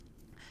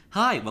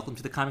Hi, welcome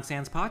to the Comic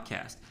Sans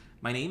podcast.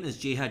 My name is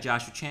Jeha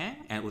Joshua Chang,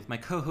 and with my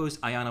co-host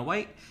Ayana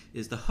White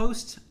is the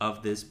host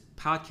of this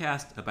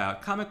podcast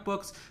about comic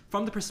books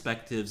from the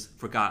perspectives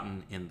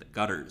forgotten in the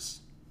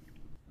gutters.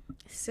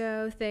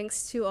 So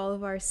thanks to all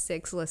of our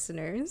 6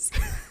 listeners.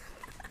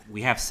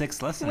 We have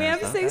 6 listeners. We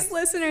have 6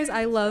 listeners.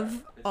 I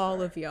love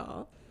all of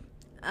y'all.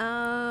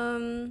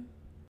 So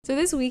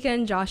this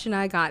weekend, Josh and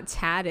I got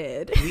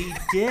tatted. We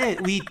did.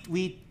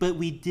 But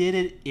we did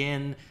it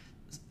in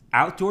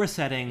outdoor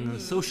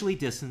settings, socially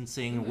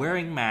distancing,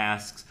 wearing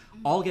masks,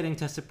 all getting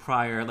tested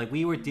prior. Like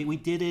we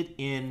did it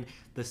in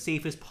the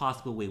safest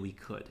possible way we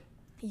could.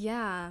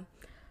 Yeah.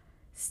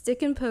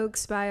 Stick and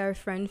pokes by our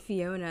friend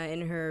Fiona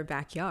in her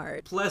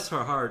backyard. Bless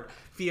her heart.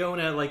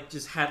 Fiona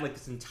just had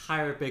this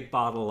entire big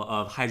bottle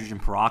of hydrogen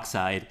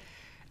peroxide,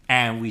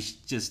 and we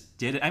just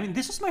did it. I mean,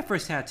 this was my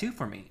first tattoo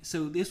for me.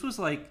 So this was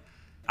I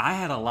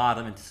had a lot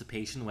of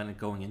anticipation when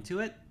going into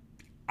it.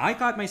 I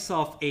got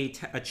myself a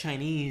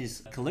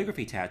Chinese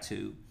calligraphy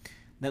tattoo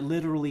that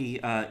literally,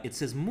 it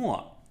says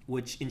Mo,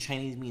 which in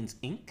Chinese means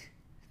ink,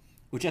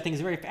 which I think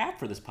is very apt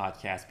for this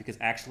podcast because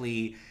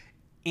actually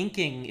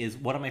inking is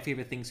one of my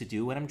favorite things to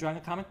do when I'm drawing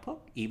a comic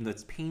book, even though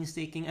it's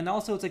painstaking. And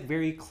also it's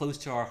very close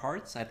to our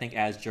hearts, I think,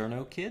 as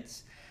journo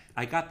kids.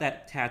 I got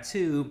that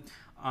tattoo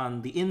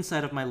on the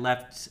inside of my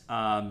left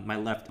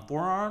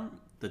forearm,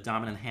 the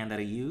dominant hand that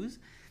I use.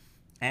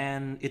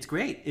 And it's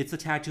great. It's a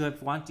tattoo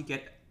I've wanted to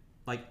get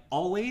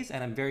always,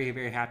 and I'm very,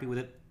 very happy with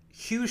it.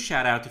 Huge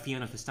shout out to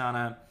Fiona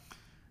Festana.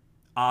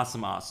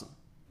 Awesome.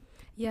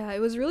 Yeah, it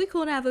was really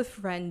cool to have a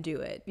friend do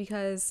it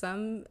because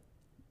some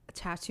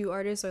tattoo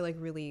artists are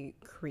really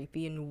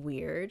creepy and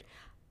weird.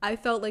 I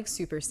felt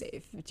super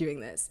safe doing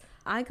this.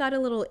 I got a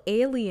little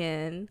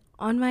alien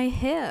on my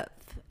hip.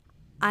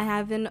 I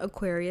have an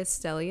Aquarius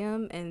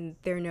stellium, and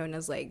they're known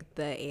as the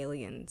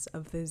aliens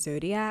of the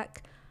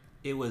zodiac.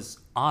 It was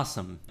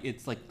awesome.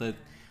 It's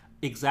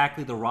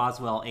exactly the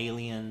Roswell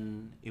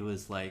alien. It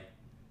was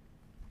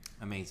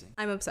amazing.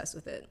 I'm obsessed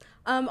with it.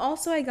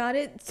 Also, I got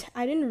it.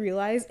 I didn't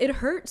realize it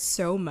hurt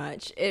so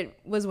much. It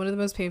was one of the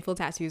most painful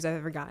tattoos I've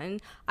ever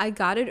gotten. I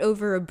got it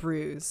over a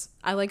bruise.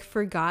 I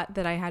forgot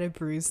that I had a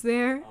bruise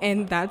there,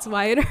 and that's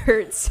why it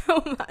hurt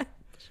so much.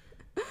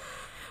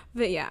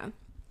 But yeah.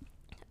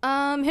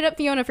 Hit up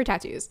Fiona for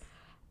tattoos.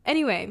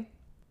 Anyway,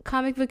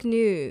 comic book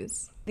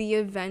news. The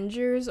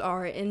Avengers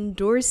are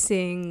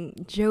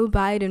endorsing Joe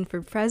Biden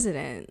for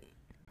president.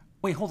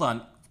 Wait, hold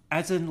on.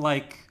 As in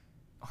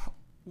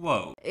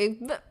whoa. Is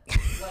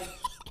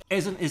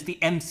the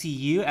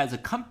MCU as a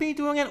company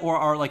doing it, or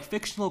are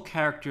fictional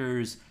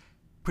characters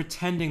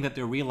pretending that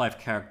they're real life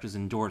characters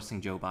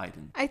endorsing Joe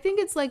Biden? I think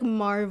it's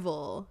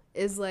Marvel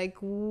is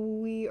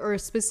or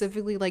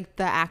specifically the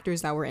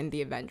actors that were in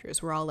the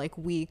Avengers. We're all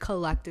we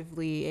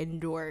collectively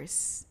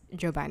endorse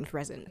Joe Biden for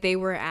president. They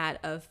were at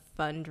a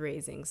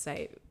fundraising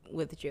site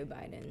with Joe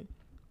Biden.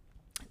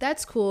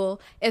 That's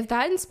cool. If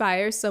that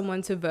inspires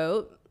someone to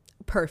vote,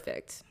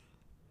 perfect.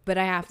 But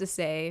I have to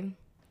say,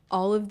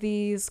 all of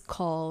these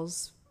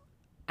calls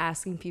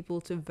asking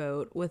people to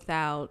vote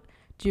without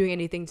doing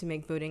anything to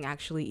make voting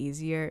actually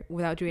easier,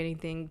 without doing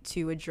anything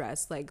to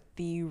address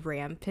the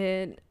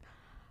rampant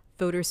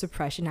voter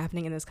suppression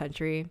happening in this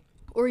country,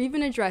 or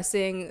even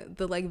addressing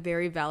the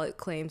very valid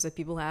claims that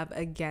people have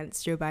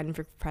against Joe Biden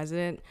for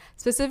president,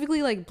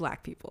 specifically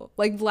black people,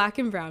 black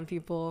and brown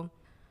people.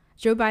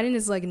 Joe Biden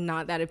is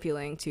not that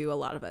appealing to a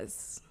lot of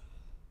us.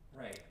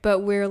 Right. But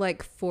we're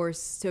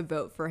forced to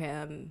vote for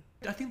him.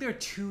 I think there are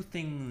 2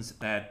 things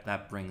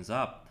that brings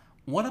up.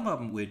 One of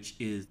them, which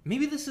is,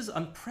 maybe this is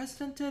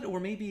unprecedented, or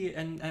maybe,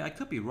 and I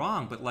could be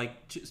wrong, but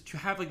to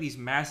have these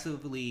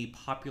massively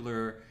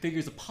popular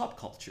figures of pop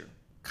culture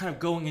kind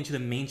of going into the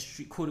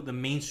mainstream, quote, the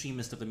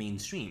mainstreamist of the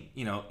mainstream,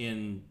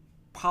 in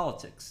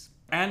politics.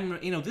 And,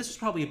 this is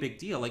probably a big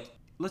deal.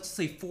 Let's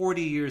say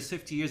 40 years,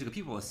 50 years ago,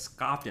 people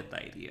scoffed at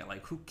the idea.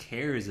 Who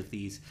cares if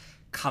these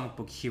comic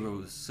book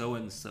heroes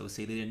so-and-so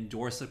say they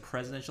endorse a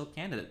presidential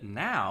candidate?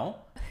 Now,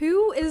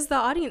 who is the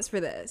audience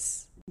for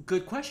this?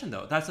 Good question,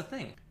 though. That's the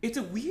thing. It's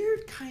a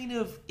weird kind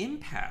of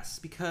impasse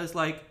because,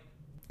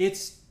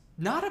 it's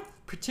not a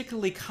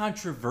particularly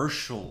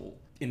controversial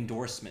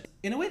endorsement.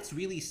 In a way, it's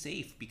really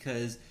safe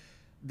because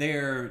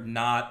they're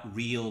not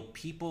real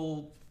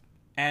people,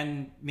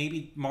 and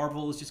maybe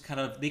Marvel is just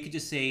they could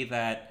just say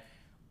that,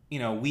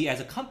 we as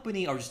a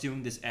company are just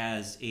doing this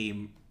as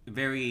a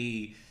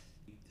very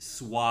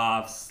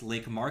suave,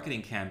 slick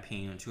marketing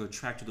campaign to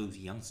attract those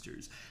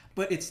youngsters.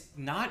 But it's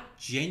not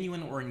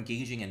genuine or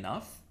engaging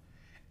enough.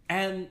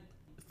 And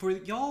for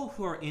y'all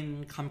who are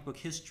in comic book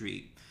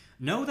history,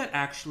 know that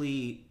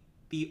actually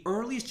the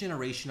earliest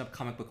generation of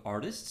comic book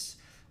artists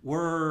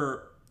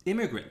were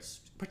immigrants,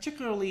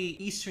 particularly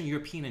Eastern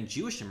European and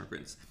Jewish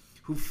immigrants,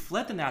 who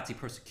fled the Nazi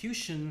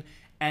persecution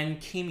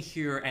and came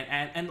here,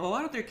 and a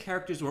lot of their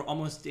characters were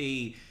almost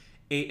a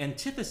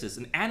antithesis,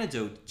 an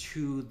antidote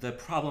to the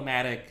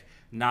problematic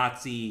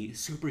Nazi,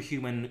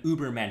 superhuman,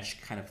 Ubermensch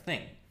kind of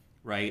thing,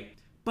 right?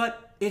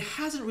 But it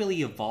hasn't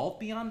really evolved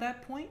beyond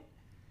that point.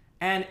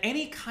 And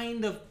any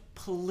kind of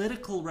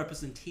political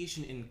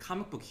representation in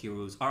comic book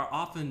heroes are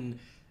often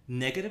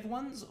negative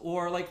ones,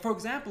 or like, for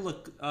example,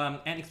 look,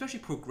 and especially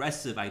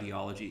progressive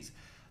ideologies,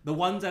 the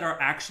ones that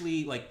are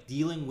actually like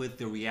dealing with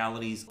the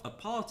realities of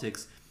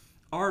politics,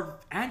 are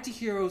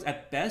anti-heroes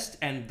at best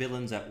and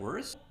villains at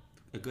worst.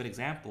 A good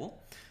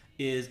example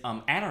is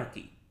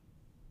anarchy.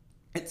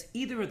 It's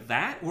either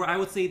that, or I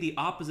would say the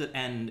opposite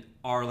end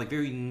are like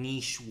very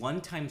niche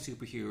one-time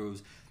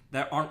superheroes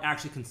that aren't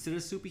actually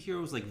considered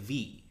superheroes, like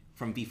V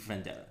from V for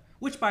Vendetta.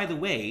 Which, by the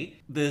way,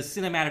 the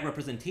cinematic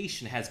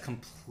representation has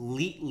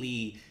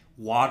completely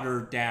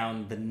watered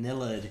down,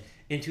 vanillaed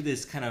into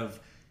this kind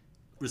of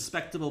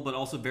respectable but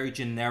also very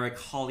generic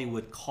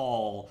Hollywood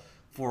call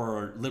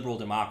for liberal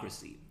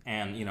democracy.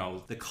 And, you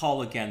know, the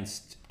call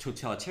against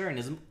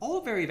totalitarianism,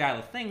 all very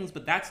valid things,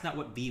 but that's not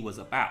what V was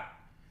about.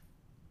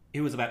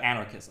 It was about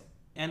anarchism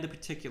and the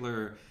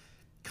particular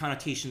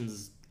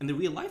connotations and the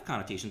real life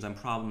connotations and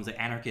problems that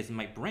anarchism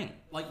might bring.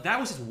 Like, that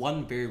was just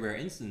one very rare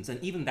instance,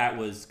 and even that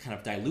was kind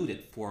of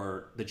diluted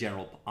for the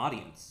general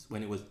audience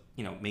when it was,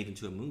 you know, made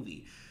into a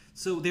movie.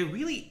 So there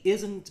really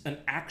isn't an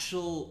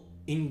actual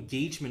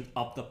engagement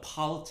of the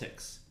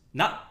politics,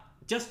 not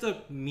just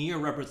a mere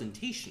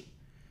representation.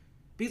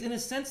 Because in a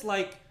sense,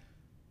 like,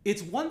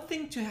 it's one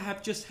thing to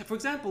have just, for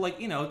example, like,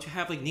 you know, to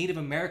have like Native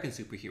American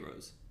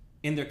superheroes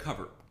in their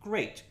cover.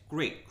 Great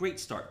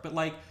start. But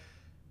like,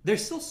 they're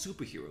still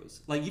superheroes.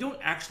 Like, you don't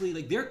actually,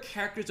 like, their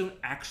characters don't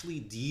actually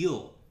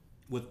deal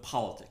with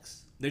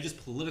politics. They're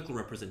just political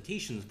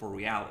representations for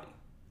reality.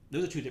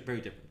 Those are two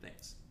very different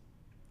things.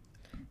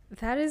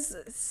 That is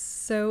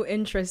so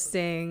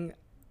interesting.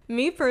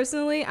 Me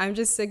personally, I'm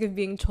just sick of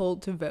being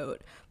told to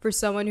vote for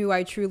someone who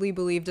I truly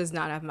believe does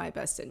not have my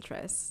best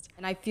interest.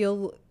 And I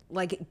feel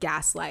like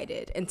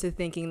gaslighted into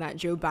thinking that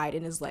Joe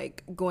Biden is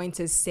like going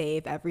to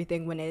save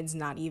everything when it's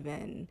not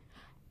even.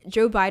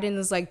 Joe Biden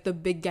is like the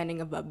beginning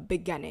of a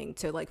beginning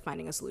to like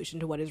finding a solution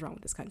to what is wrong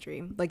with this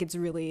country. Like, it's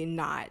really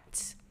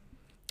not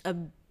a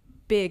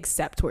big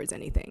step towards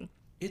anything.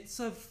 It's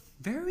a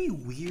very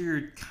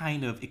weird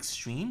kind of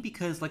extreme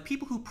because like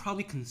people who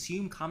probably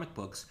consume comic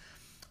books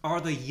are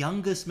the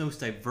youngest,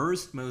 most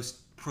diverse,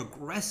 most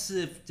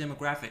progressive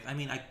demographic. I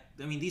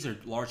mean these are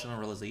large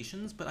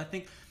generalizations, but I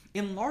think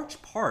in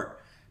large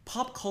part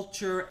pop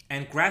culture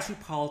and grassroots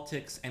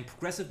politics and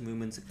progressive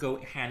movements go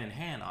hand in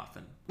hand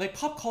often. Like,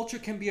 pop culture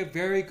can be a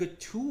very good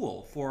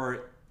tool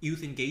for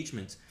youth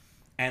engagement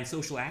and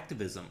social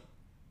activism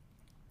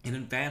in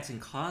advancing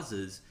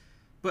causes,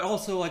 but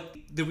also,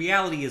 like, the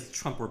reality is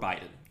Trump or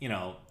Biden. You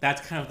know,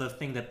 that's kind of the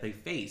thing that they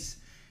face.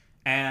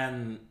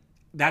 And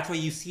that's why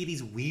you see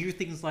these weird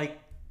things like,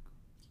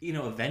 you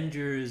know,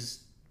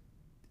 Avengers,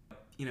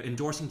 you know,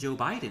 endorsing Joe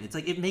Biden. It's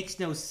like, it makes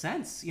no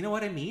sense. You know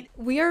what I mean?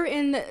 We are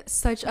in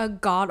such a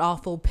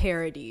god-awful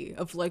parody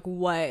of like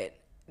what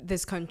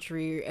this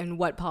country and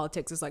what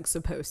politics is like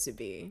supposed to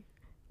be.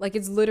 Like,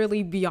 it's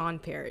literally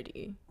beyond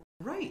parody.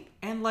 Right.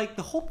 And like,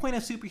 the whole point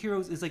of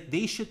superheroes is like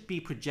they should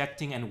be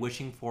projecting and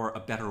wishing for a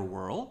better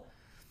world.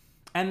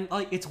 And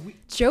like, it's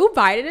Joe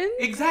Biden?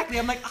 Exactly.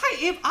 I'm like,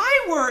 if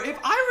I were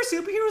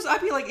superheroes,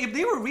 I'd be like, if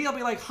they were real, I'd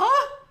be like,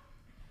 huh?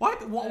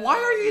 Why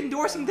are you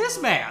endorsing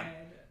this man?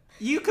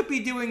 You could be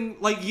doing,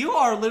 like, you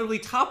are literally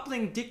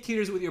toppling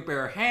dictators with your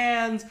bare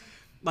hands.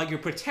 Like, you're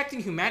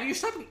protecting humanity. You're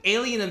stopping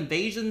alien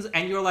invasions,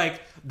 and you're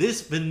like,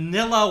 this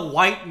vanilla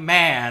white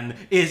man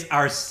is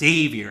our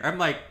savior. I'm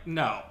like,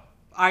 no,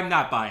 I'm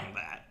not buying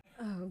that.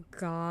 Oh,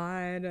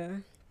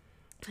 God.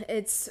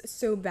 It's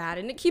so bad,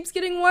 and it keeps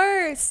getting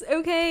worse.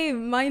 Okay,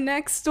 my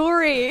next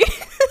story.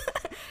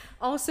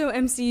 Also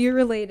MCU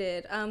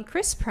related.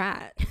 Chris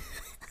Pratt.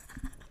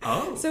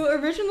 Oh. So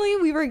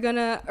originally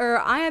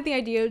I had the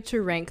idea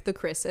to rank the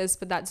Chris's,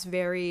 but that's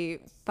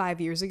 5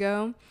 years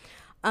ago.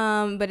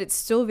 But it's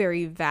still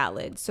very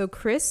valid. So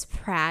Chris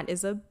Pratt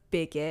is a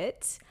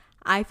bigot.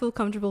 I feel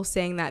comfortable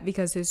saying that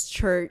because his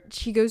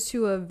church, he goes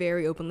to a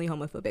very openly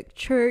homophobic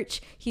church.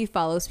 He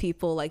follows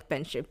people like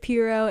Ben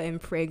Shapiro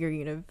and Prager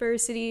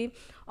University.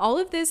 All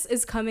of this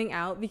is coming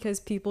out because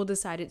people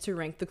decided to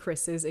rank the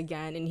Chris's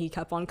again, and he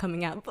kept on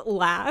coming out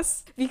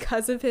last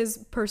because of his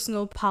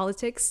personal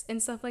politics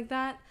and stuff like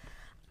that.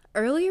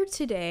 Earlier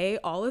today,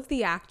 all of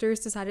the actors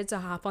decided to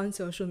hop on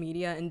social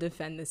media and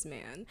defend this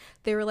man.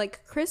 They were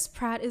like, Chris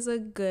Pratt is a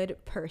good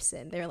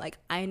person. They're like,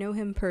 I know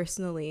him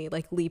personally,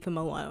 like, leave him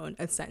alone,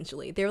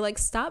 essentially. They're like,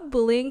 stop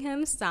bullying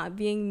him, stop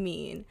being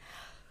mean.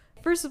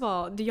 First of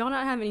all, do y'all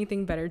not have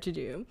anything better to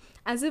do?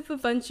 As if a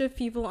bunch of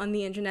people on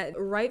the internet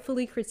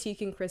rightfully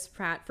critiquing Chris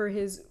Pratt for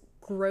his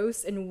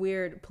gross and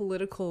weird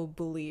political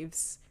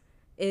beliefs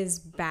is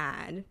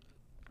bad.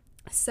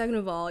 Second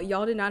of all,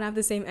 y'all did not have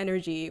the same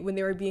energy when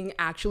they were being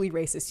actually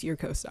racist to your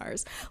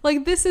co-stars.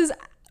 Like, this is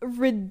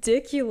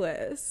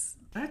ridiculous.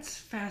 That's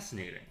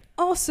fascinating.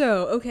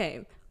 Also,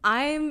 okay,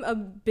 I'm a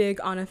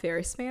big Anna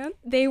Faris fan.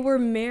 They were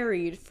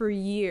married for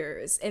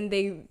years, and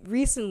they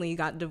recently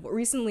got divorced.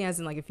 Recently, as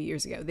in like a few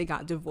years ago, they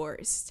got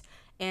divorced.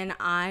 And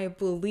I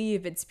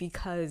believe it's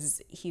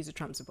because he's a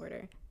Trump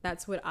supporter.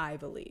 That's what I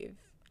believe.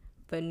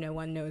 But no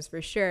one knows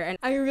for sure. And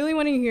I really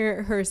want to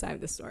hear her side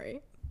of the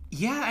story.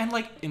 Yeah, and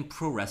like in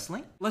pro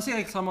wrestling, let's say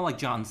like someone like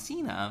John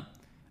Cena,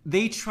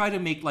 they try to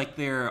make like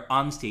their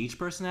on-stage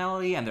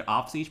personality and their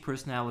off-stage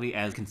personality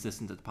as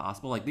consistent as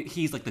possible. Like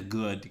he's like the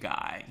good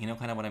guy, you know,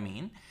 kind of what I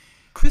mean.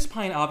 Chris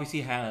Pine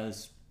obviously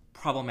has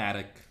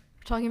problematic.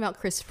 We're talking about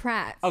Chris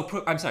Pratt.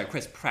 Oh, I'm sorry,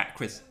 Chris Pratt.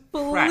 Chris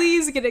Pratt.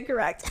 Please get it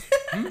correct,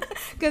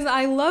 because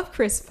I love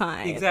Chris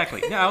Pine.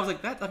 Exactly. No, I was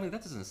like that. I mean,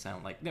 that doesn't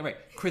sound like no, right.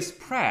 Chris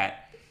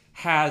Pratt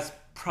has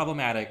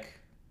problematic.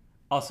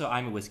 Also,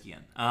 I'm a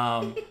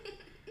whiskey-an.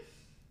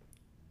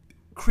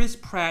 Chris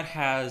Pratt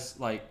has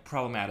like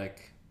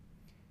problematic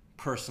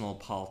personal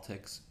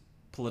politics,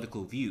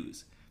 political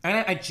views.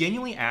 And I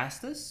genuinely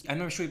asked this. I'm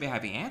not sure if I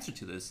have the answer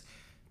to this.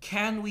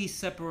 Can we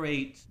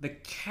separate the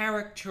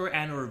character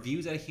and or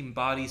views that he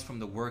embodies from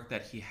the work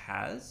that he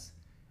has?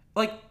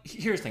 Like,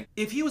 here's the thing.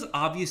 If he was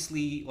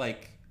obviously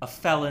like a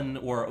felon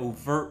or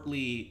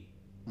overtly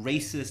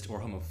racist or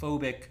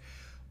homophobic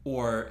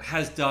or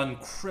has done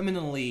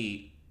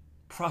criminally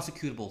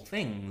prosecutable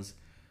things,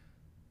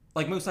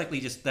 like most likely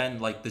just then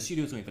like the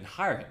studios won't even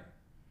hire him.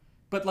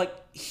 But like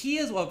he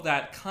is of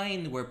that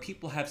kind where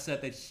people have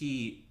said that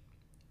he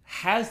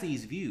has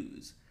these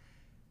views,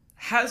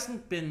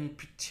 hasn't been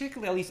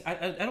particularly, at least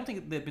I don't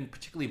think they've been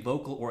particularly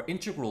vocal or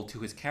integral to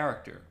his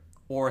character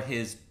or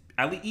his,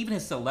 at least even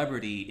his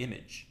celebrity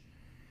image.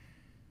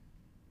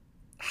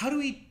 What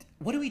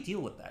do we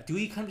deal with that? Do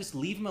we kind of just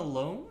leave him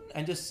alone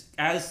and just,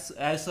 as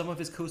some of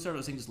his co-stars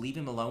were saying, just leave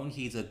him alone,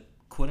 he's a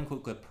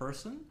quote-unquote good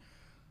person?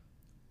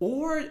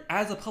 Or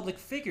as a public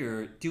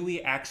figure, do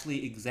we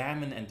actually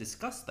examine and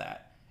discuss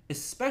that?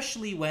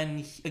 Especially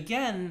when,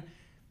 again,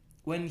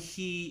 when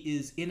he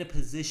is in a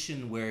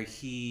position where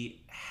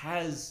he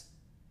has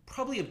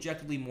probably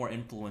objectively more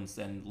influence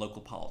than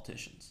local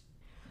politicians.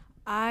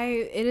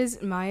 It is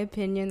my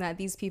opinion that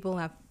these people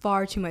have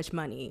far too much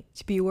money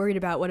to be worried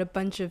about what a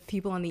bunch of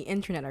people on the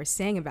internet are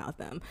saying about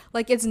them.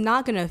 Like, it's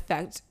not going to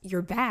affect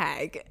your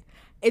bag.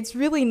 It's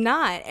really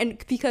not.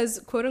 And because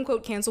quote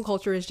unquote cancel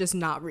culture is just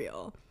not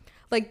real.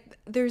 Like,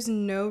 there's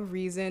no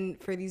reason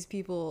for these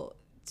people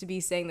to be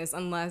saying this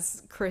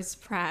unless Chris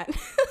Pratt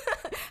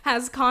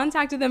has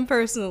contacted them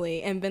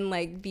personally and been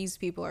like, these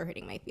people are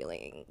hurting my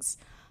feelings.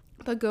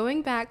 But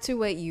going back to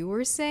what you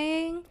were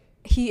saying,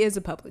 he is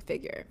a public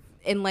figure.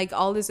 And like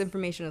all this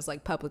information is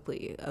like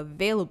publicly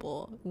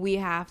available. We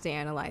have to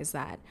analyze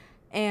that.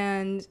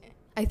 And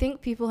I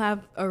think people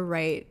have a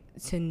right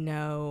to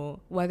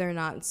know whether or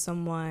not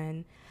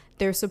someone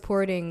they're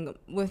supporting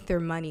with their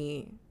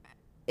money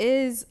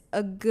is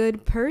a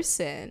good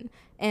person.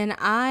 And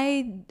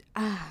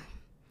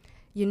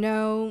you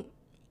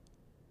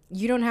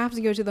don't have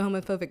to go to the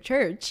homophobic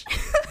church.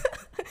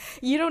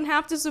 You don't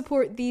have to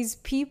support these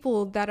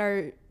people that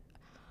are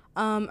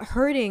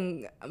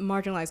hurting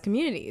marginalized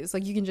communities.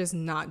 Like, you can just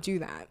not do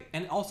that.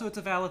 And also it's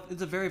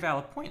a very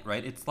valid point,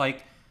 right? It's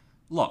like,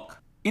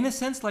 look, in a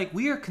sense, like,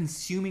 we are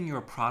consuming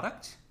your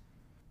product.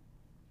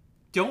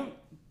 Don't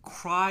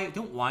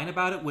whine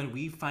about it when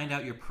we find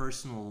out your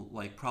personal,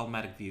 like,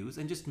 problematic views,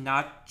 and just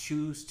not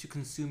choose to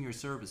consume your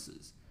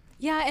services.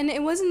 Yeah, and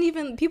it wasn't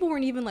even, people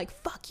weren't even like,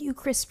 fuck you,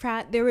 Chris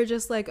Pratt. They were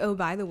just like, oh,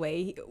 by the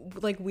way,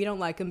 like, we don't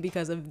like him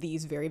because of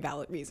these very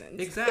valid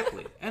reasons.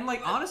 Exactly. And,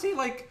 like, honestly,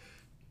 like,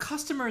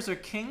 customers are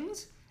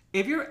kings.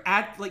 If you're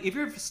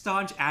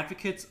staunch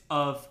advocates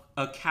of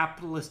a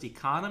capitalist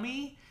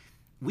economy,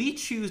 we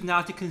choose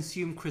not to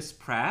consume Chris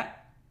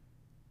Pratt.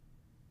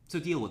 So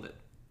deal with it.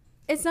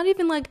 It's not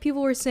even like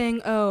people were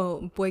saying,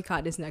 oh,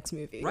 boycott his next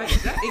movie. Right.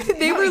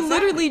 They were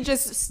literally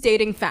just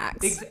stating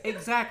facts.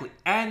 Exactly.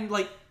 And,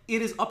 like,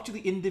 it is up to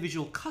the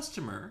individual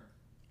customer,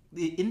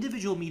 the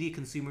individual media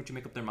consumer, to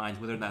make up their minds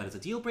whether that is a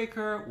deal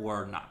breaker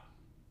or not.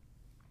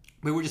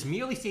 We were just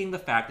merely stating the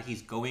fact that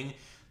he's going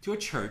to a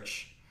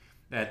church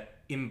that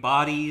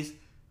embodies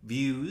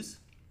views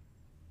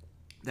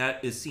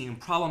that is seen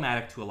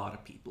problematic to a lot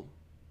of people.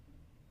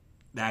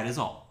 That is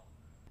all.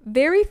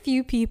 Very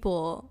few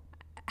people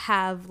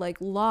have like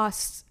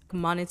lost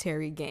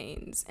monetary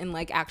gains and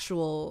like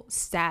actual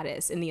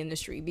status in the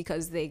industry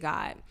because they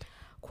got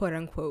quote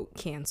unquote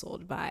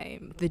canceled by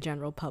the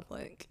general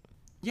public.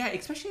 Yeah,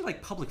 especially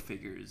like public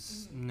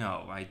figures.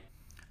 No,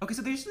 okay,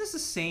 so there's this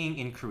saying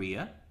in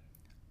Korea.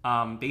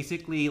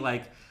 Basically,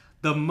 like,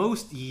 the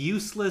most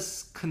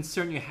useless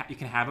concern you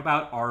can have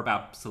are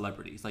about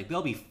celebrities. Like,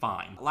 they'll be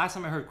fine. Last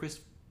time I heard, Chris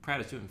Pratt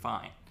is doing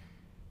fine.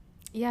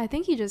 Yeah, I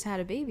think he just had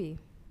a baby.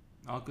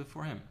 Oh, good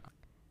for him.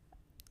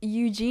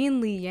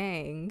 Eugene Lee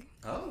Yang.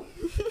 Oh.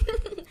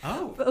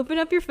 Oh. Open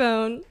up your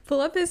phone,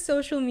 pull up his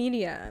social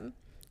media.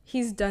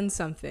 He's done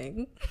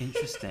something.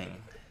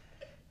 Interesting.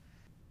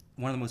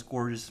 One of the most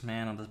gorgeous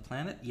men on the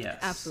planet? Yes.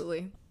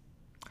 Absolutely.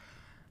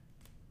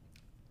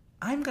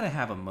 I'm going to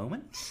have a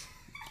moment.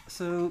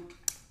 So,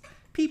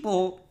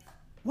 people,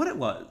 what it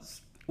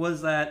was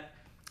that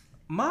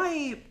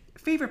my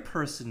favorite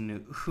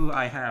person who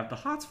I have the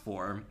hots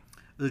for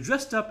is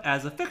dressed up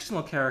as a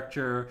fictional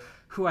character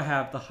who I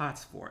have the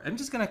hots for. I'm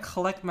just going to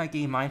collect my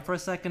gay mind for a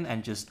second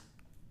and just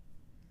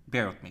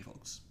bear with me,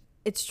 folks.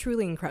 It's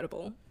truly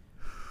incredible.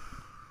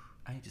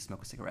 I need to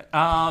smoke a cigarette.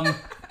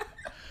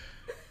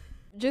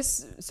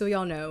 Just so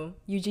y'all know,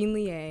 Eugene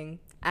Liang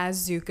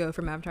as Zuko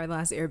from Avatar: The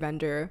Last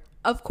Airbender.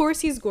 Of course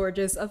he's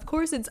gorgeous. Of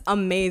course it's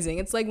amazing.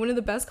 It's like one of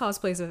the best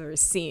cosplays I've ever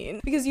seen.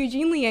 Because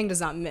Eugene Liang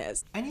does not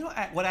miss. And you know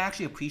what I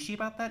actually appreciate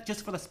about that,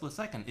 just for the split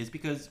second, is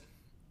because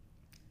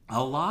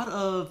a lot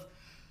of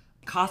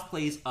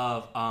cosplays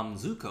of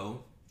Zuko,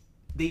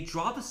 they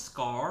draw the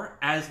scar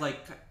as like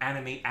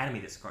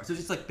animated scar. So it's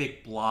just like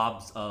big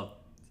blobs of,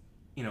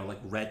 like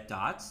red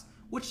dots,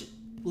 which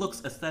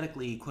looks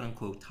aesthetically quote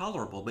unquote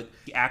tolerable, but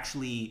he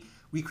actually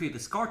recreate the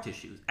scar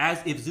tissues as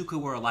if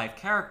Zuko were a live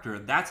character.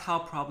 That's how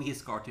probably his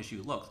scar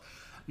tissue looks.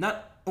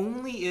 Not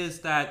only is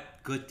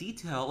that good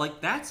detail,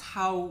 like that's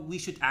how we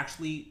should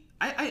actually.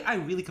 I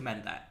really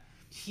commend that.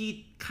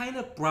 He kind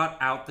of brought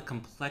out the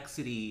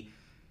complexity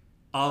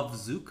of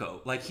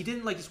Zuko. Like he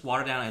didn't like just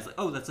water down as like,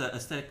 oh, that's a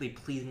aesthetically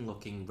pleasing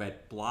looking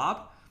red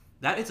blob.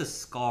 That is a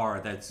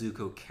scar that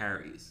Zuko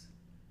carries.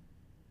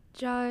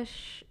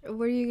 Josh,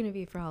 what are you gonna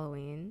be for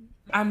Halloween?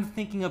 I'm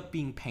thinking of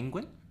being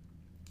Penguin.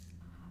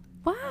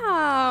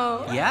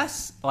 Wow.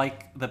 Yes,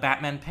 like the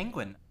Batman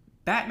Penguin.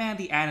 Batman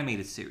the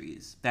Animated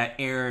Series that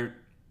aired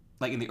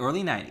like in the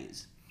early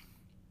 90s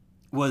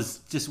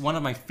was just one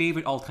of my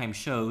favorite all-time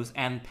shows,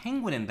 and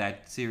Penguin in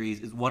that series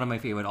is one of my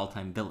favorite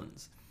all-time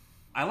villains.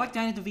 I like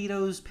Danny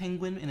DeVito's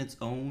Penguin in its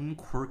own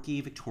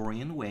quirky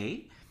Victorian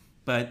way,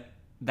 but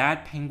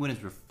that Penguin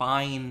is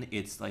refined,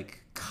 it's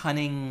like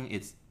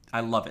cunning,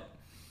 I love it.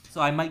 So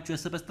I might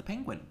dress up as the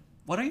Penguin.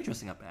 What are you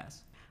dressing up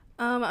as?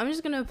 I'm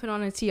just gonna put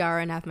on a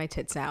tiara and have my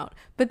tits out.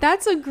 But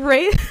that's a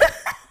great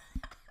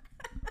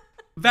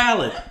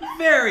Valid.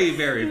 Very,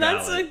 very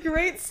valid. That's a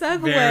great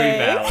segue. Very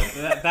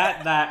valid.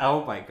 That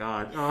oh my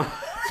god.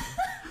 Oh.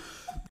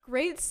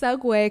 Great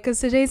segue, because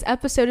today's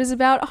episode is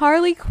about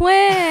Harley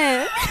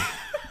Quinn.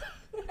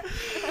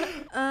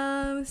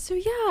 So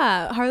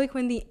yeah, Harley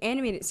Quinn, the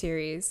animated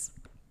series,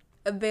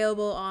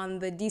 available on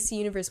the DC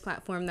Universe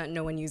platform that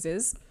no one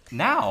uses.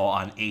 Now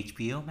on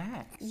HBO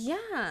Max.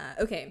 Yeah.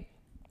 Okay.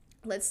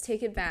 Let's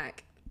take it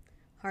back.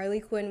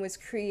 Harley Quinn was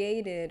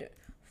created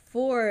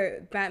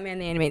for Batman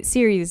the Animated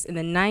Series in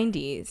the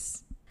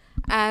 90s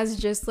as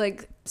just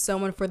like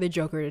someone for the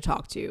Joker to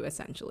talk to,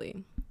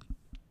 essentially.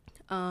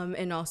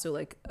 And also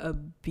like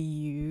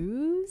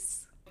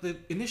abuse. The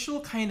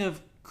initial kind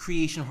of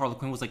creation of Harley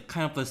Quinn was like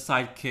kind of the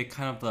sidekick,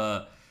 kind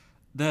of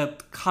the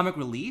comic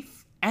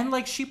relief. And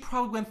like she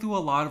probably went through a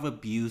lot of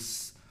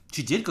abuse.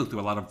 She did go through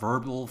a lot of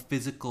verbal,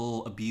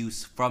 physical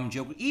abuse from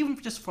Joker,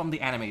 even just from the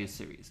animated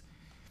series.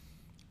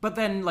 But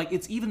then, like,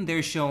 it's even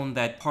there shown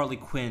that Harley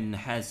Quinn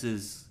has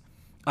this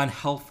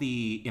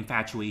unhealthy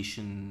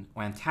infatuation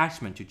or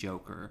attachment to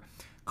Joker,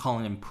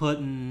 calling him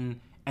Putin,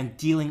 and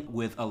dealing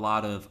with a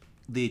lot of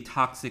the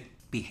toxic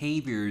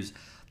behaviors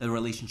that a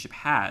relationship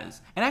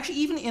has. And actually,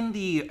 even in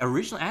the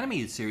original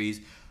animated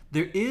series,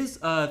 there is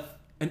an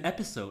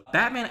episode.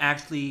 Batman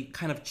actually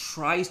kind of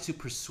tries to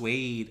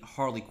persuade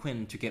Harley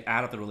Quinn to get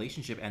out of the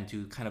relationship and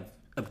to kind of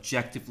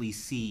objectively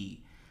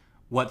see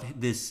what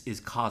this is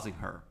causing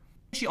her.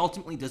 She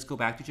ultimately does go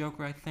back to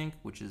Joker, I think,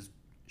 which is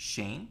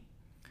shame.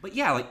 But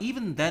yeah, like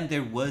even then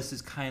there was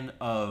this kind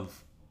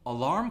of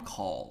alarm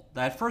call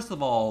that, first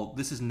of all,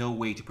 this is no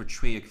way to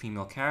portray a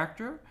female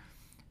character.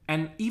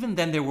 And even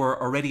then there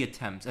were already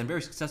attempts, and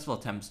very successful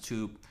attempts,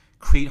 to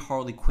create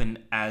Harley Quinn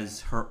as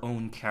her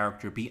own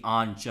character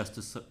beyond just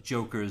the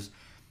Joker's,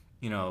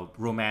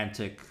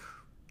 romantic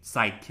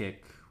sidekick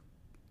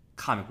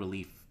comic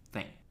relief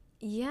thing.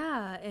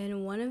 Yeah,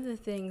 and one of the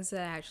things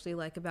that I actually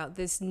like about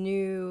this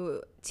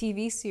new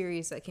TV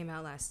series that came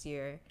out last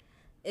year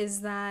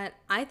is that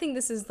I think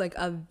this is like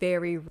a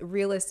very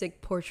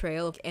realistic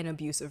portrayal of an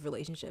abusive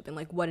relationship and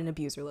like what an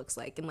abuser looks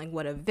like and like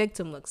what a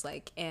victim looks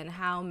like and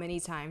how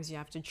many times you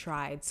have to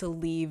try to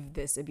leave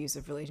this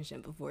abusive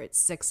relationship before it's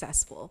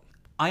successful.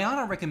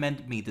 Ayana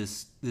recommended me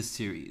this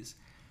series,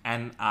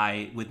 and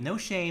I, with no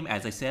shame,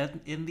 as I said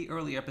in the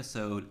earlier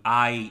episode,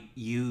 I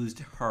used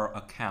her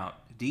account.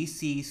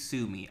 DC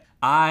Sue Me.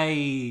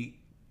 I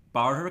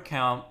borrowed her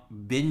account,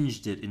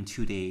 binged it in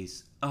 2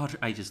 days. Oh,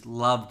 I just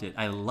loved it.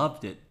 I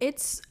loved it.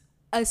 It's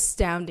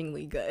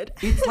astoundingly good.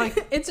 It's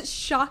like... it's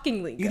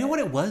shockingly good. You know what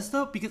it was,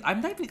 though? Because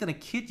I'm not even going to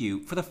kid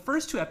you. For the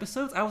first 2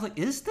 episodes, I was like,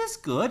 is this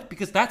good?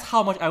 Because that's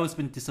how much I was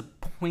been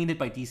disappointed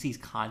by DC's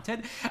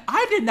content.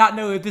 I did not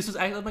know if this was...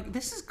 I'm like,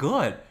 this is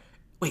good.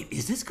 Wait,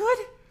 is this good?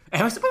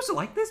 Am I supposed to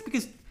like this?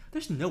 Because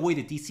there's no way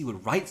that DC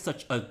would write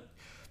such a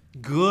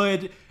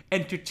good,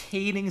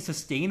 entertaining,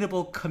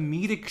 sustainable,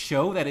 comedic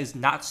show that is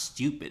not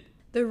stupid.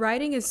 The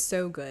writing is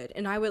so good,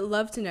 and I would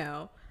love to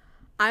know.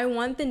 I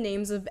want the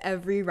names of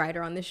every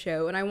writer on the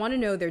show, and I want to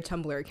know their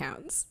Tumblr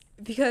accounts.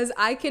 Because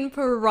I can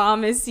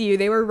promise you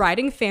they were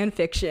writing fan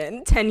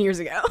fiction 10 years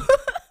ago.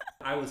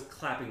 I was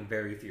clapping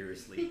very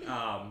furiously.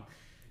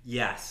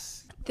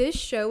 Yes. This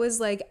show is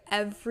like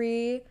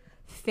every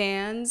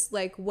fans,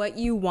 like what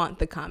you want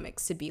the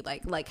comics to be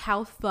like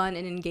how fun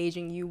and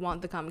engaging you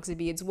want the comics to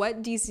be. It's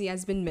what DC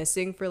has been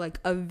missing for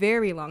like a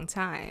very long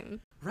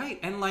time. Right,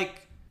 and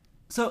like,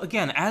 so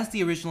again, as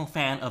the original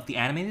fan of the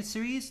animated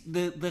series,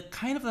 the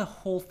kind of the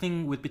whole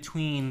thing with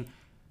between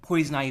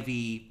Poison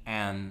Ivy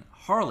and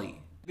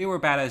Harley. They were a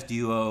badass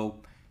duo,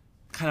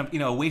 kind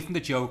of, away from the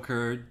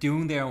Joker,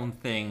 doing their own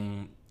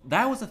thing.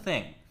 That was a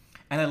thing.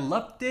 And I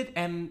loved it,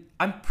 and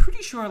I'm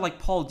pretty sure, like,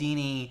 Paul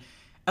Dini,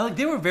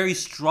 they were very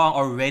strong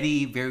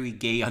already, very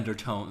gay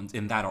undertones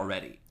in that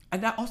already.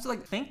 And I also,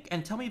 think,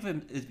 and tell me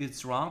if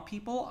it's wrong,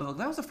 people,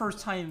 that was the first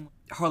time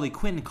Harley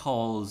Quinn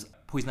calls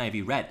Poison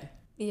Ivy red.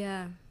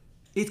 Yeah.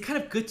 It's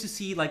kind of good to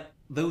see,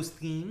 those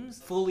themes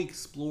fully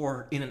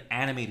explored in an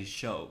animated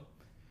show.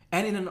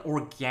 And in an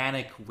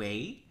organic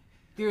way.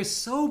 There is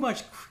so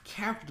much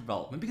character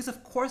development, because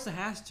of course it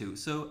has to.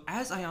 So,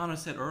 as Ayana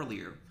said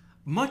earlier,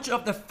 much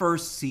of the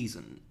first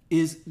season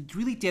is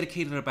really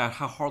dedicated about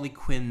how Harley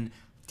Quinn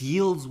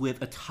deals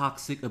with a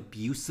toxic,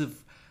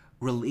 abusive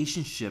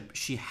relationship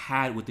she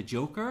had with the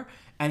Joker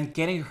and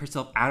getting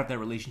herself out of that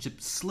relationship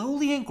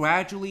slowly and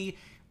gradually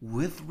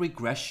with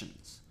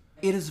regressions.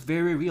 It is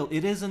very real.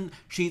 It isn't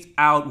she's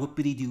out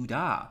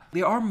whoopity-doo-dah.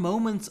 There are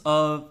moments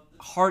of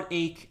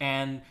heartache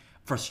and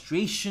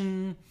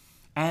frustration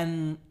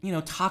and,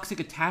 toxic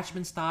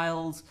attachment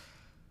styles,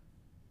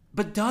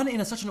 but done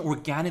in such an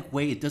organic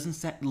way, it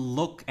doesn't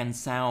look and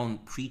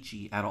sound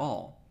preachy at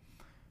all.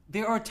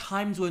 There are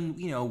times when,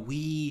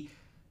 we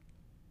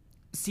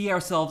see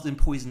ourselves in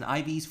Poison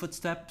Ivy's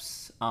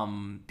footsteps,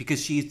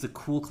 because she's the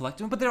cool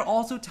collector, but there are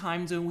also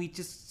times when we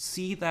just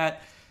see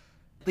that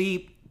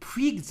the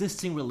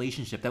pre-existing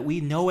relationship that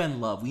we know and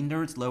love, we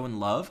nerds know and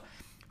love,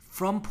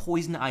 from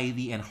Poison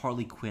Ivy and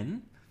Harley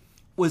Quinn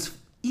was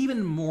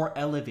even more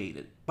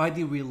elevated by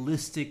the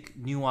realistic,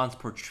 nuanced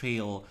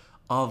portrayal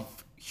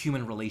of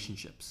human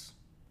relationships.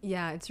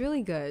 Yeah, it's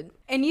really good.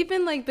 And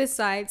even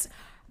besides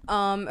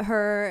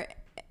her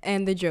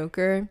and the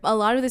Joker, a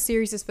lot of the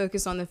series is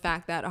focused on the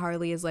fact that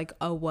Harley is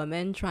a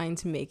woman trying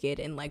to make it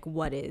in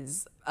what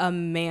is a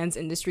man's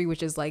industry,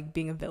 which is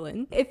being a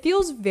villain. It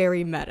feels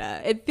very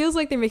meta. It feels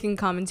like they're making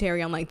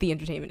commentary on the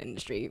entertainment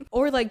industry,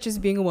 or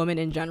just being a woman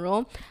in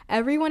general.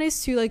 Everyone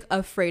is too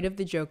afraid of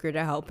the Joker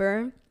to help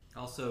her.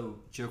 Also,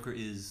 Joker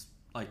is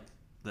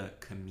the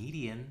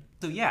comedian.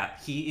 So yeah,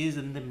 he is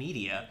in the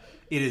media.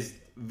 It is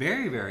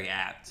very, very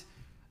apt.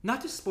 Not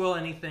to spoil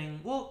anything,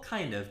 well,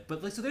 kind of,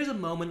 but so there's a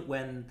moment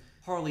when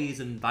Harley is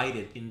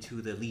invited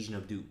into the Legion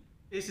of Doom.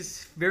 It's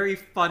this very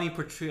funny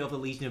portrayal of the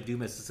Legion of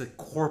Doom as just a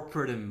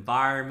corporate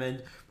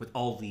environment with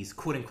all these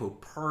quote-unquote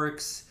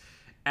perks,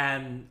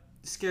 and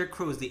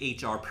Scarecrow is the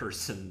HR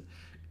person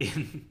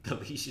in the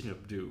Legion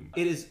of Doom.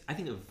 It is, I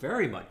think,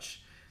 very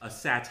much a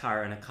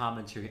satire and a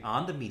commentary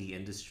on the media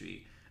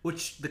industry,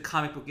 which the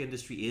comic book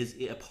industry is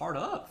a part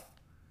of.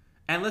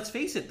 And let's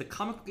face it, the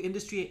comic book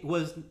industry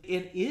was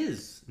and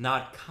is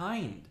not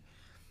kind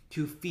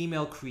to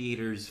female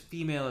creators,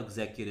 female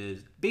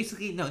executives,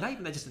 basically, no, not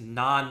even that, just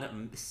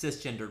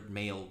non-cisgendered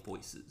male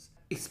voices,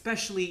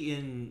 especially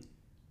in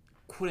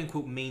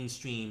quote-unquote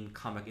mainstream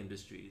comic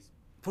industries.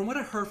 From what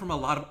I heard from a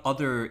lot of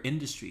other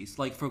industries,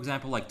 for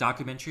example,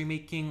 documentary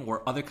making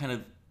or other kind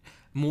of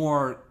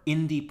more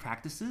indie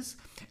practices,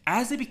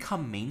 as they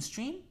become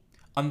mainstream,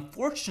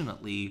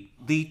 unfortunately,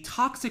 the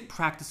toxic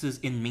practices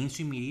in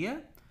mainstream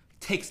media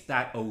takes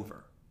that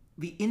over.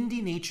 The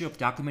indie nature of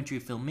documentary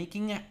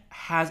filmmaking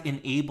has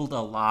enabled a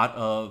lot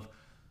of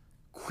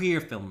queer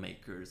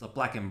filmmakers, of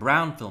black and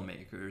brown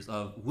filmmakers,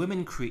 of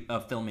women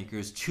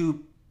filmmakers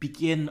to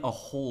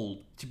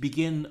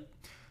begin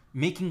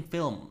making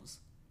films.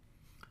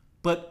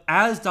 But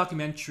as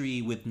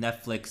documentary with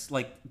Netflix,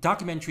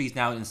 documentaries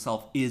now in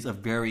itself is a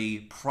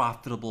very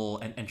profitable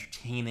and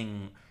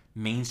entertaining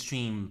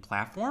mainstream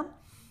platform,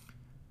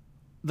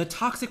 the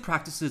toxic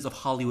practices of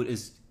Hollywood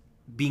is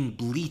being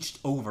bleached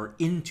over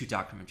into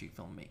documentary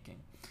filmmaking.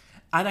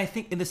 And I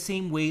think in the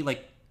same way,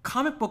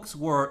 comic books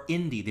were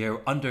indie,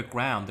 they're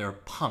underground, they're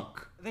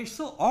punk. They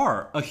still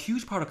are. A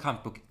huge part of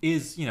comic book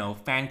is,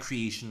 fan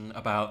creation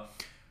about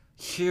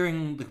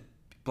hearing the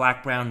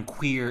black, brown,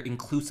 queer,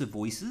 inclusive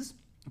voices,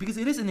 because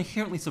it is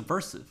inherently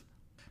subversive.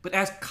 But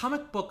as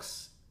comic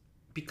books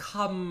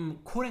become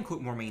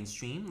quote-unquote more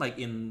mainstream,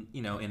 in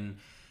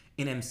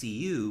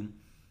MCU,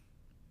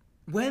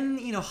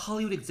 when,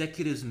 Hollywood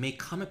executives make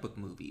comic book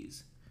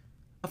movies,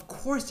 of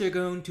course they're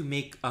going to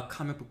make a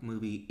comic book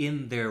movie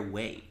in their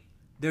way.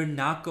 They're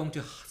not going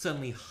to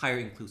suddenly hire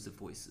inclusive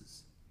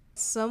voices.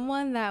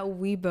 Someone that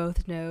we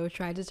both know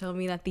tried to tell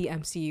me that the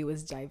MCU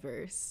was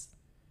diverse.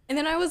 And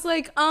then I was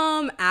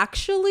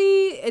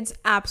actually, it's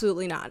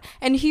absolutely not.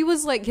 And he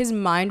was his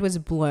mind was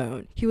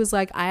blown. He was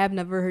I have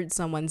never heard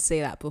someone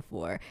say that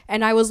before.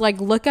 And I was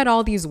look at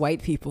all these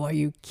white people. Are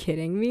you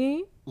kidding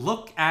me?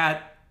 Look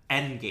at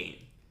Endgame.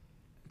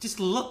 Just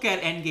look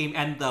at Endgame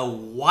and the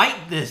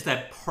whiteness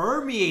that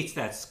permeates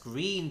that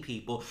screen,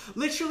 people.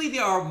 Literally,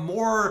 there are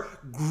more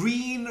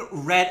green,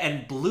 red,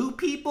 and blue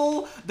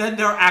people than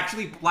there are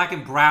actually black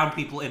and brown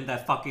people in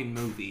that fucking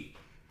movie.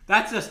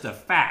 That's just a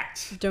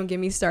fact. Don't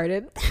get me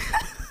started.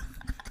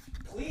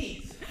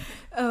 Please.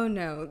 Oh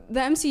no,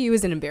 the MCU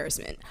is an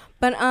embarrassment.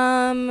 But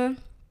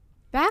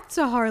back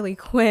to Harley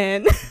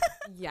Quinn.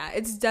 Yeah,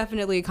 it's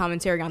definitely a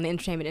commentary on the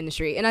entertainment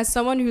industry. And as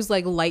someone who's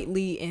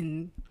lightly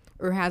in,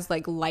 or has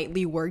like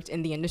lightly worked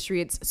in the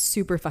industry, it's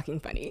super fucking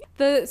funny.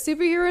 The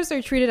superheroes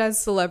are treated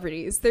as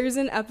celebrities. There's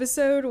an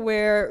episode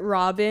where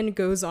Robin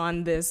goes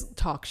on this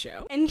talk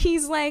show and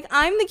he's like,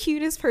 I'm the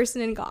cutest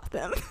person in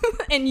Gotham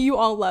and you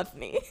all love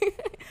me.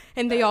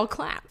 And they all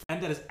clap.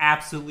 And that is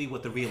absolutely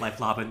what the real life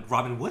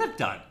Robin would have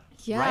done.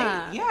 Yeah.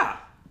 Right? Yeah.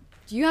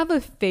 Do you have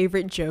a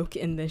favorite joke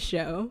in this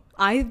show?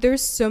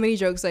 There's so many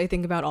jokes that I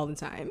think about all the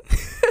time.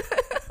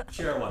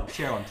 Share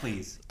one,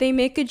 please. They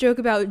make a joke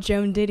about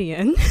Joan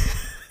Didion.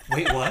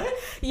 Wait, what?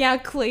 Yeah,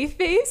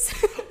 Clayface.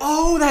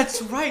 Oh,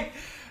 that's right.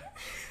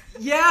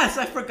 Yes,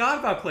 I forgot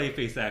about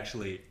Clayface,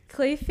 actually.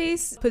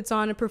 Clayface puts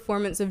on a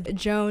performance of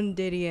Joan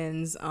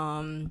Didion's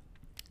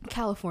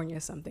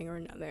California something or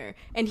another,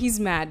 and he's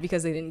mad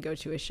because they didn't go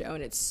to a show,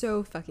 and it's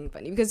so fucking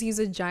funny because he's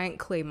a giant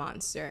clay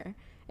monster,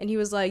 and he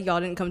was like,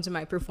 y'all didn't come to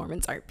my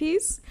performance art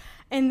piece.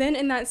 And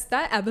then that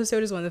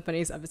episode is one of the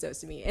funniest episodes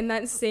to me. In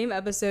that same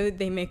episode,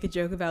 they make a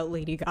joke about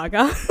Lady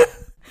Gaga.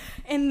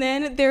 And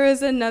then there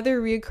is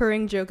another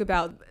reoccurring joke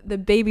about the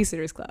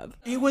Babysitters Club.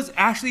 It was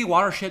actually a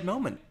watershed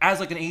moment. As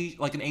like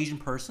an Asian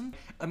person,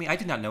 I mean, I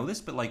did not know this,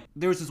 but like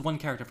there was this one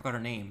character, I forgot her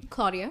name.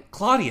 Claudia,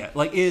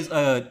 like is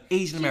a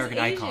Asian American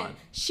icon.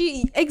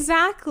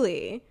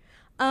 Exactly.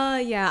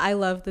 Yeah, I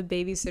love the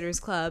Babysitters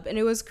Club, and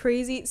it was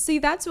crazy. See,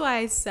 that's why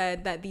I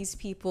said that these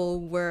people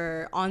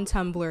were on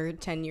Tumblr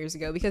 10 years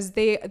ago, because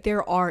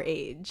they're our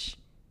age.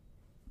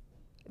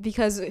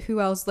 Because who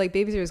else? Like,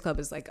 Babysitters Club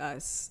is like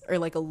us, or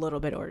like a little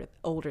bit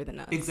older than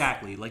us.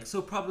 Exactly. Like,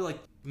 so probably like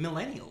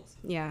millennials.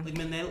 Yeah. Like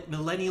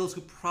millennials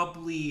who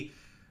probably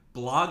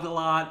blogged a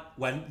lot,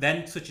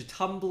 then switched to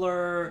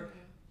Tumblr.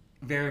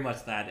 Very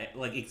much that.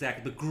 Like,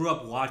 exactly. But grew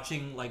up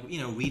watching, like, you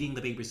know, reading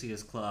the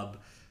Babysitters Club.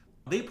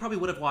 They probably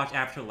would have watched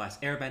Avatar: The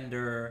Last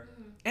Airbender.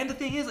 And the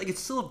thing is, like,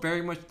 it's still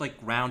very much, like,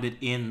 grounded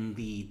in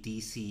the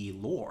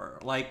DC lore.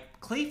 Like,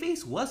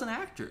 Clayface was an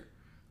actor.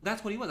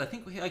 That's what he was. I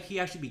think, like, he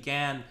actually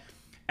began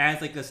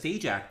as, like, a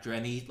stage actor,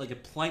 and he, like,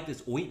 applied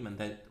this ointment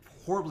that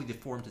horribly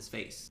deformed his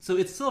face. So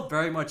it's still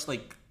very much,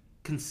 like,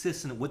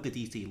 consistent with the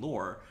DC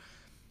lore.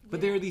 But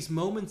there are these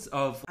moments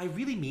of, I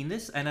really mean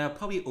this, and I'll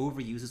probably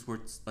overuse this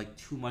word, like,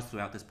 too much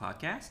throughout this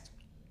podcast,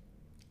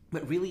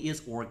 but it really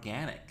is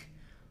organic.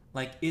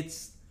 Like,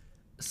 it's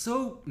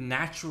so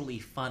naturally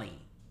funny,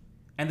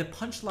 and the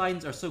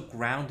punchlines are so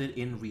grounded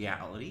in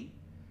reality,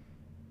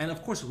 and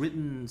of course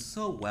written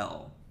so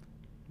well,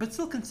 but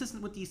still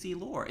consistent with DC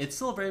lore. It's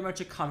still very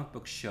much a comic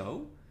book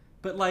show,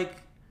 but like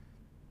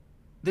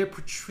they're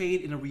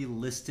portrayed in a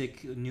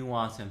realistic,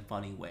 nuanced, and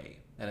funny way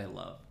that I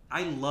love.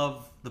 I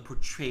love the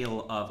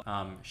portrayal of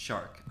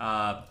Shark.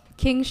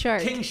 King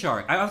Shark. King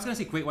Shark. I was gonna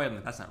say Great White,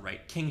 but that's not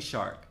right. King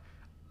Shark.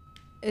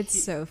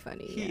 It's so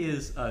funny. He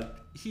is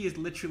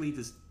literally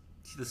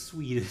the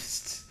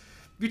sweetest,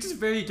 which is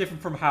very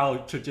different from how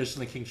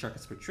traditionally King Shark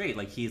is portrayed.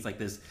 Like, he's like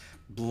this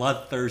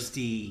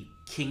bloodthirsty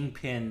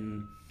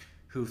kingpin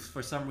who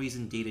for some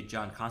reason dated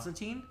John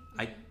Constantine.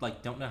 I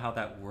like don't know how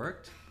that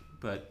worked,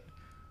 but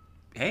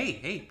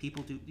hey,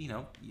 people do, you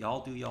know,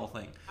 y'all do y'all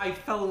thing. I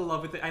fell in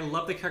love with it. I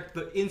love the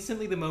character.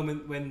 Instantly, the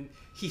moment when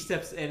he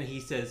steps in and he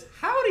says,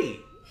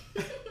 "Howdy."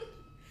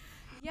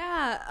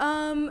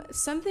 Yeah,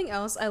 something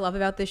else I love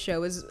about this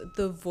show is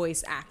the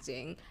voice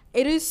acting.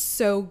 It is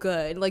so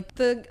good. Like,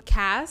 the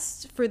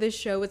cast for this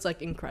show, it's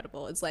like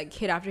incredible. It's like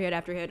hit after hit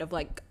after hit of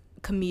like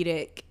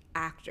comedic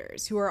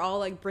actors who are all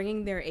like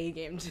bringing their A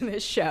game to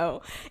this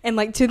show and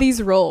like to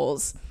these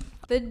roles.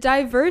 The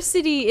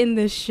diversity in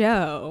this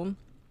show,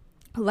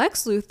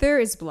 Lex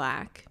Luthor is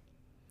black,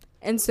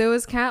 and so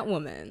is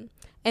Catwoman.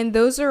 And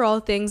those are all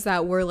things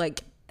that were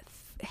like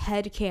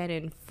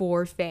headcanon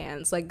for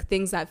fans, like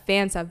things that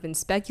fans have been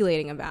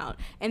speculating about.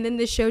 And then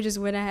the show just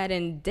went ahead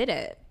and did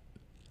it.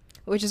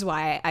 Which is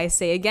why I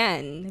say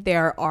again, they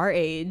are our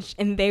age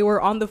and they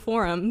were on the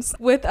forums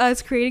with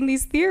us creating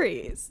these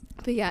theories.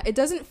 But yeah, it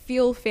doesn't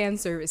feel fan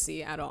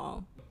servicey at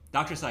all.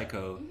 Dr.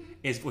 Psycho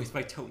is voiced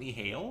by Tony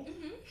Hale.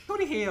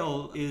 Tony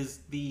Hale is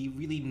the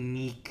really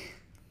meek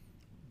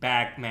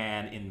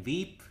Batman in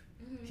Veep.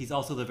 He's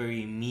also the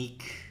very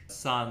meek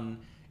son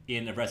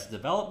in Arrested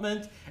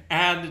Development.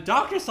 And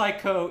Dr.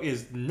 Psycho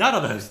is none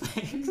of those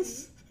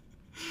things.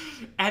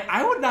 And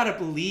I would not have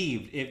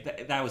believed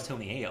if that was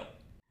Tony Hale.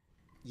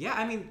 Yeah,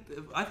 I mean,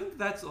 I think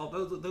that's all.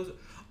 Those.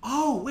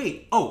 Oh,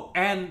 wait. Oh,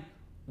 and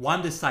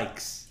Wanda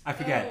Sykes. I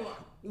forget.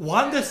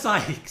 Wanda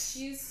Sykes.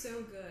 She's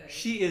so good.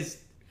 She is.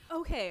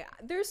 Okay,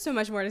 there's so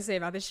much more to say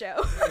about the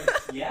show.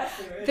 Yes,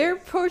 there is. Their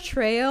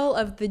portrayal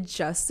of the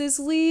Justice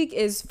League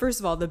is,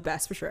 first of all, the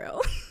best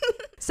portrayal.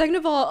 Second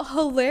of all,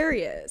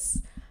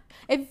 hilarious.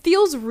 It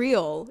feels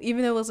real,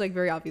 even though it's like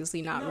very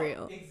obviously not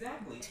real.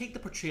 Exactly. Take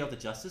the portrayal of the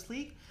Justice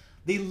League.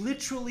 They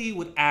literally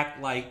would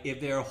act like if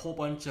they're a whole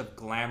bunch of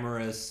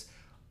glamorous,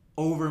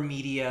 over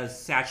media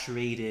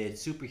saturated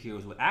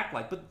superheroes would act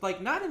like, but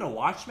like not in a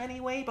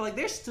Watchmen way, but like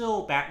they're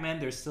still Batman,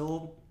 they're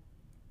still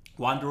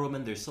Wonder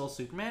Woman, they're still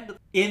Superman, but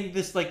in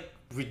this like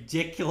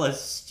ridiculous,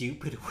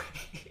 stupid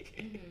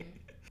way.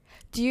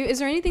 Is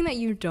there anything that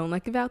you don't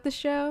like about the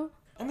show?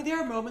 I mean, there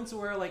are moments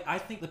where like I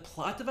think the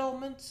plot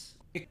development,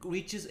 it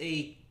reaches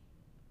a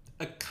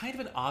a kind of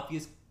an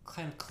obvious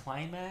kind of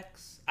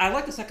climax. I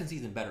like the second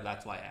season better,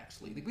 that's why,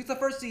 actually. Because the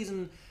first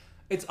season,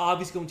 it's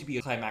obviously going to be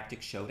a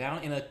climactic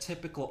showdown in a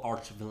typical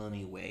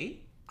arch-villainy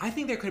way. I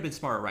think there could have been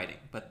smarter writing,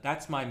 but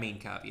that's my main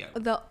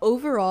caveat. The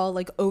overall,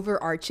 like,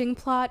 overarching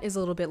plot is a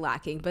little bit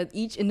lacking, but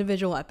each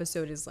individual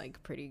episode is,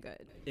 like, pretty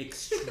good.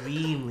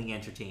 Extremely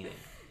entertaining.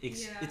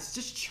 It's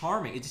just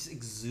charming. It just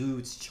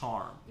exudes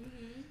charm.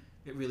 Mm-hmm.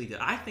 It really does.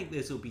 I think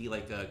this will be,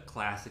 like, a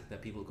classic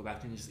that people go back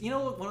to and just,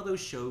 one of those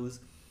shows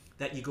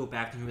that you go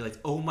back to and realize,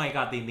 oh my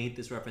god, they made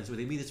this reference, or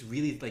they made this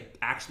really, like,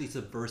 actually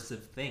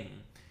subversive thing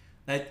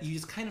that you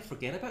just kind of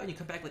forget about, and you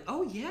come back like,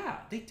 oh yeah,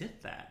 they did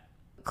that.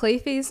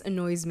 Clayface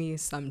annoys me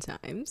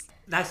sometimes.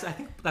 That's, I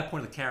think, that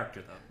point of the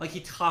character, though. Like,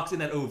 he talks in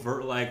that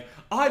overt, like,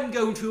 I'm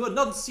going to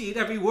enunciate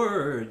every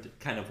word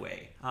kind of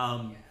way.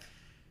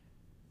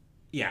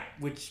 Yeah,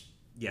 which,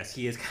 yes,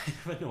 he is kind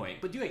of annoying.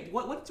 But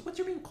what's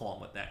your main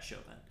qualm with that show,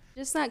 then?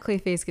 Just that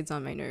Clayface gets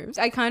on my nerves.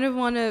 I kind of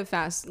want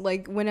to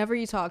like, whenever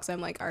he talks, I'm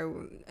like,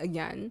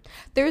 again.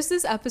 There's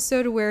this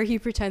episode where he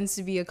pretends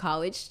to be a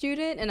college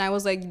student, and I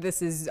was like,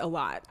 this is a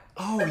lot.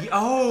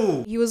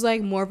 Oh! He was,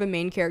 like, more of a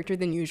main character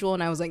than usual,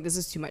 and I was like, this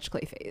is too much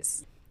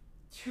Clayface.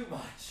 Too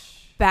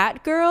much.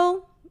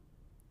 Batgirl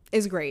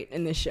is great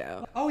in this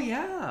show. Oh,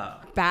 yeah.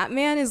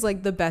 Batman is,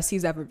 like, the best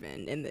he's ever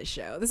been in this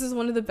show. This is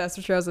one of the best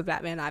portrayals of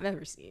Batman I've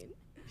ever seen.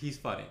 He's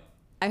funny.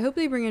 I hope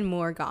they bring in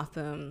more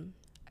Gotham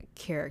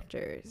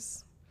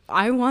characters.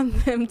 I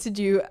want them to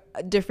do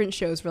different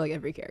shows for, like,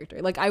 every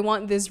character. Like, I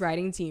want this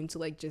writing team to,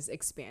 like, just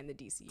expand the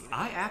DC universe.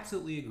 I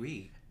absolutely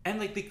agree. And,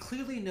 like, they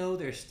clearly know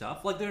their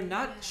stuff. Like, they're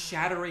not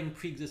shattering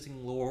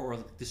pre-existing lore or,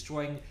 like,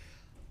 destroying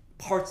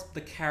parts of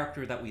the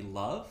character that we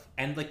love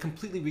and, like,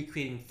 completely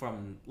recreating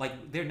from,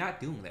 like, they're not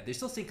doing that. They're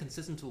still staying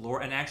consistent to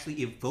lore and actually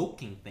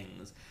evoking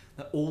things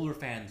that older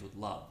fans would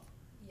love.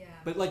 Yeah.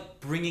 But, like,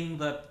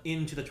 bringing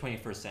into the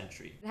 21st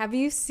century. Have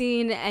you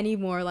seen any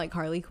more, like,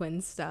 Harley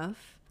Quinn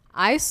stuff?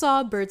 I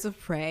saw Birds of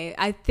Prey.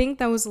 I think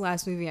that was the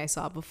last movie I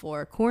saw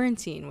before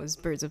quarantine was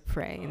Birds of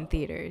Prey in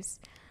theaters.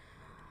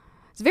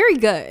 It's very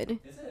good.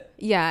 Is it?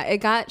 Yeah, it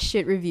got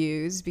shit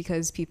reviews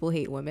because people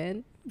hate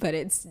women, but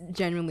it's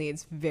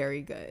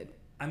very good.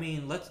 I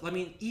mean,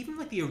 even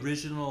like the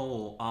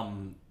original,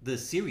 the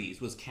series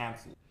was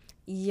canceled.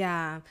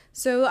 Yeah.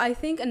 So I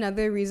think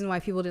another reason why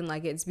people didn't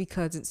like it is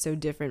because it's so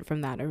different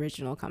from that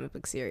original comic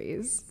book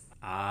series.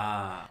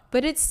 Ah.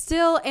 But it's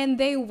still, and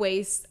they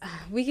waste,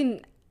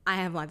 I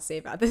have a lot to say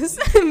about this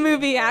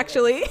movie,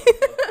 actually.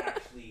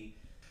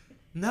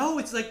 No,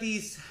 it's like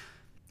these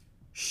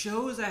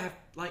shows that have,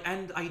 like,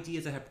 and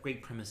ideas that have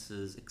great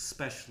premises,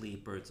 especially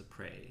Birds of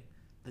Prey,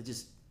 that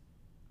just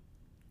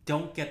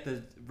don't get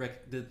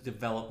the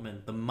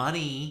development, the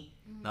money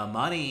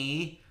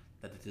that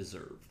they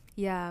deserve.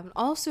 Yeah.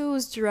 Also, it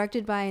was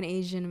directed by an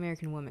Asian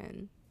American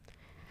woman.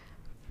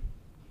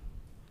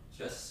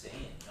 Just saying,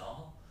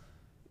 y'all.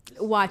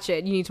 Watch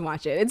it. You need to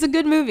watch it. It's a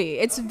good movie.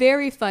 It's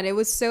very fun.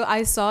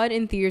 I saw it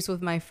in theaters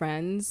with my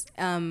friends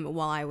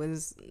while I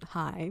was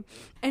high.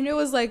 And it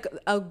was like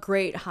a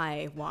great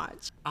high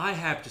watch. I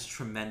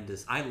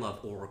love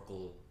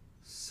Oracle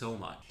so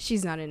much.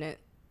 She's not in it.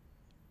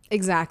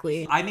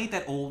 Exactly. I made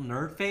that old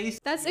nerd face.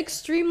 That's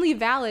extremely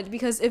valid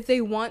because if they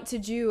want to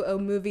do a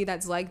movie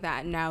that's like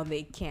that, now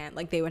they can't.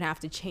 Like, they would have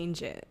to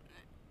change it.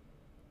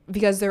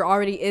 Because there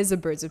already is a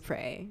Birds of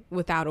Prey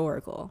without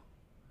Oracle.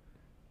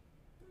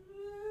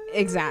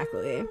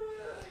 Exactly.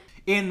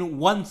 In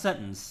one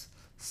sentence,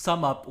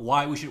 sum up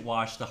why we should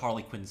watch the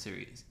Harley Quinn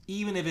series,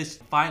 even if it's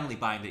finally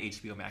buying the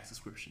HBO Max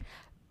subscription.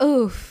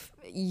 Oof.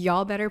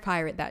 Y'all better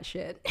pirate that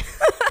shit.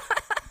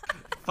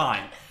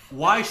 Fine.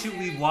 Why should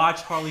we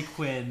watch Harley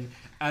Quinn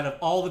out of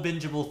all the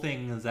bingeable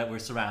things that we're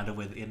surrounded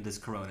with in this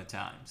corona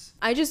times?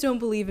 I just don't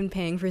believe in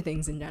paying for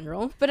things in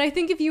general. But I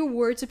think if you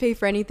were to pay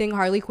for anything,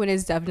 Harley Quinn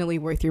is definitely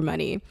worth your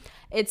money.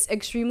 It's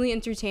extremely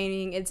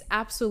entertaining. It's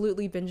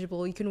absolutely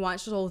bingeable. You can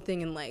watch the whole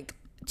thing in like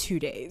 2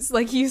 days,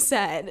 like you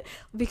said,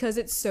 because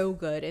it's so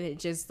good and it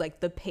just,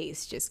 like, the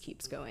pace just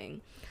keeps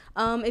going.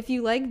 If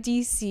you like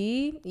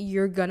DC,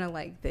 you're gonna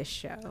like this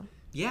show.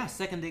 Yeah,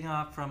 seconding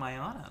off from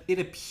Ayana. It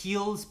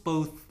appeals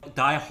both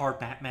diehard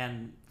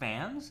Batman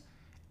fans,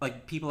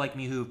 like people like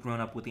me who've grown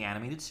up with the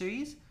animated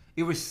series.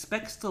 It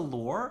respects the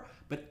lore,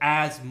 but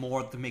adds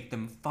more to make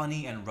them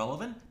funny and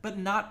relevant, but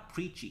not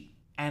preachy.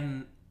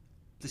 And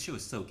the show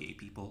is so gay,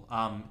 people.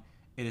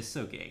 It is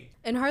so gay.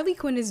 And Harley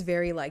Quinn is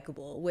very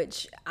likable,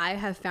 which I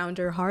have found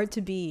her hard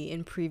to be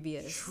in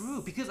previous.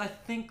 True, because I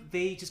think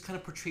they just kind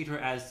of portrayed her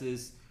as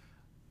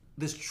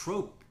this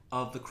trope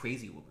of the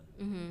crazy woman.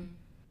 Mm-hmm.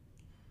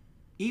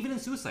 Even in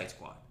Suicide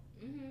Squad.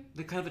 Mm-hmm.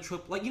 The kind of a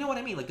trope, like, you know what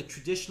I mean? Like the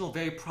traditional,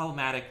 very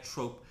problematic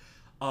trope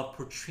of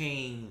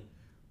portraying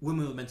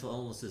women with mental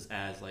illnesses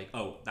as, like,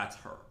 oh, that's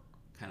her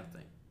kind of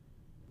thing.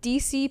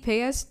 DC,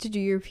 pay us to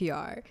do your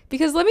PR.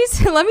 Because let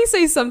me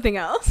say something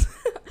else.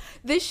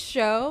 This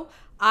show,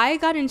 I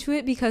got into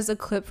it because a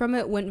clip from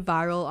it went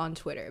viral on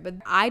Twitter. But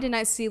I did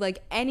not see,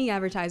 like, any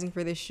advertising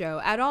for this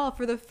show at all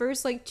for the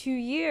first, like, 2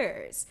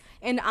 years.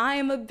 And I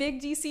am a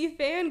big DC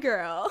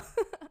fangirl.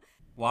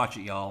 Watch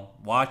it, y'all.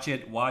 Watch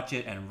it,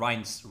 and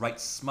write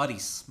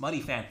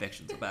smutty fan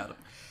fictions about it.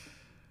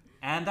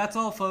 And that's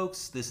all,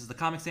 folks. This is the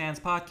Comic Sans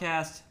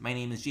Podcast. My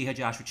name is Jiha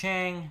Joshua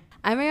Chang.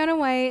 I'm Ayana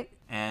White.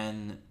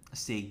 And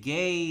stay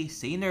gay,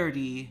 stay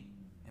nerdy,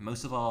 and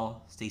most of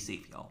all, stay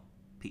safe, y'all.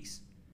 Peace.